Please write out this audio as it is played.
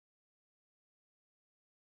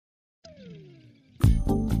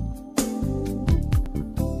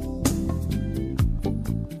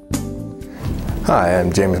Hi,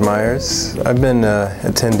 I'm James Myers. I've been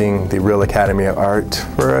attending the Real Academy of Art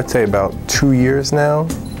for, I'd say, about 2 years now.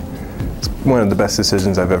 It's one of the best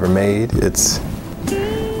decisions I've ever made. It's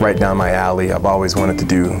right down my alley. I've always wanted to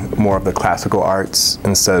do more of the classical arts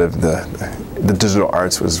instead of the digital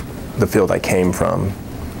arts was the field I came from.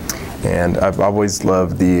 And I've always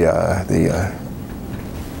loved the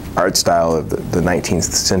art style of the 19th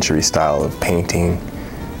century style of painting.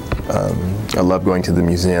 I love going to the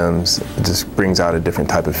museums. It just brings out a different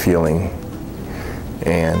type of feeling,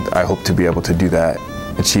 and I hope to be able to do that,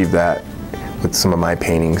 achieve that with some of my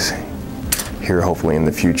paintings here hopefully in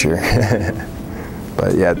the future.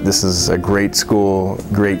 But yeah, this is a great school,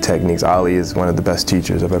 great techniques. Ali is one of the best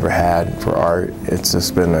teachers I've ever had for art. It's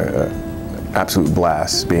just been an absolute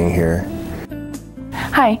blast being here.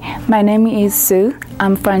 Hi, my name is Sue.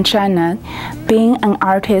 I'm from China. Being an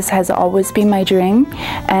artist has always been my dream,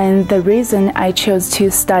 and the reason I chose to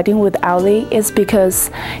study with Ali is because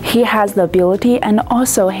he has the ability and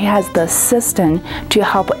also he has the system to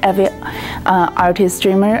help every artist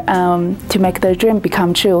dreamer to make their dream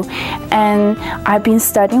become true. And I've been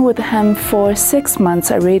studying with him for 6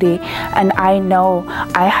 months already, and I know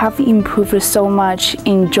I have improved so much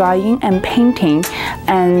in drawing and painting.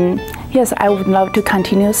 And yes, I would love to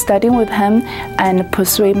continue studying with him and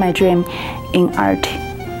pursue my dream in art.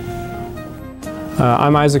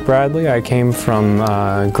 I'm Isaac Bradley. I came from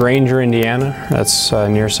Granger, Indiana. That's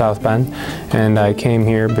near South Bend. And I came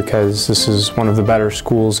here because this is one of the better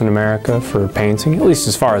schools in America for painting, at least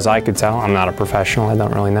as far as I could tell. I'm not a professional, I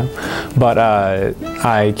don't really know. But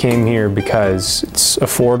I came here because it's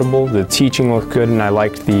affordable, the teaching looked good, and I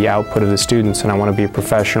liked the output of the students, and I want to be a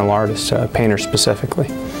professional artist, a painter specifically.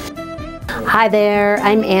 Hi there,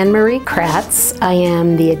 I'm Anne-Marie Kratz. I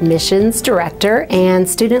am the admissions director and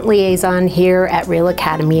student liaison here at Real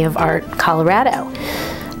Academy of Art, Colorado.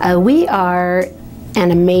 We are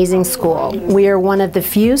an amazing school. We are one of the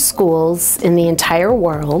few schools in the entire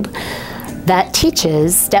world that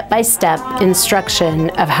teaches step-by-step instruction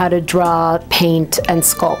of how to draw, paint, and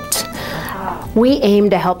sculpt. We aim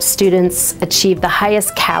to help students achieve the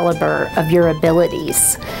highest caliber of your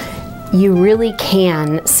abilities. You really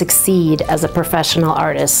can succeed as a professional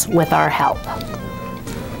artist with our help.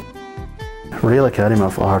 Real Academy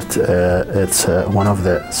of Art, it's one of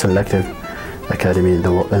the selective academy in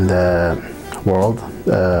the world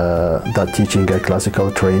that teaching a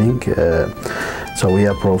classical training. So we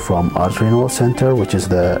approve from Art Renewal Center, which is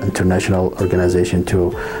the international organization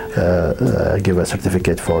to give a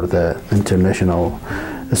certificate for the international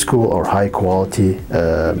school or high quality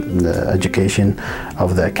education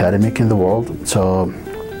of the academic in the world. So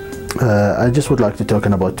I just would like to talk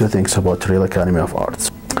about two things about Real Academy of Arts.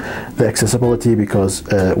 The accessibility, because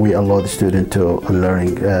we allow the student to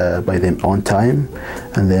learning by their own time,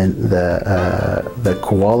 and then the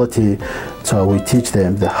quality, so we teach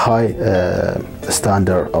them the high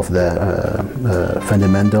standard of the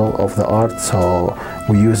fundamental of the art. So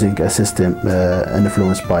we're using a system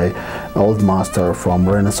influenced by old master from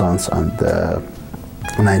Renaissance and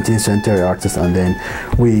 19th century artists, and then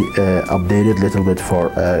we updated a little bit for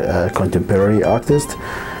contemporary artists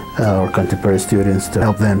or contemporary students to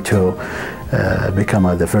help them to become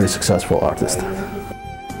a very successful artist.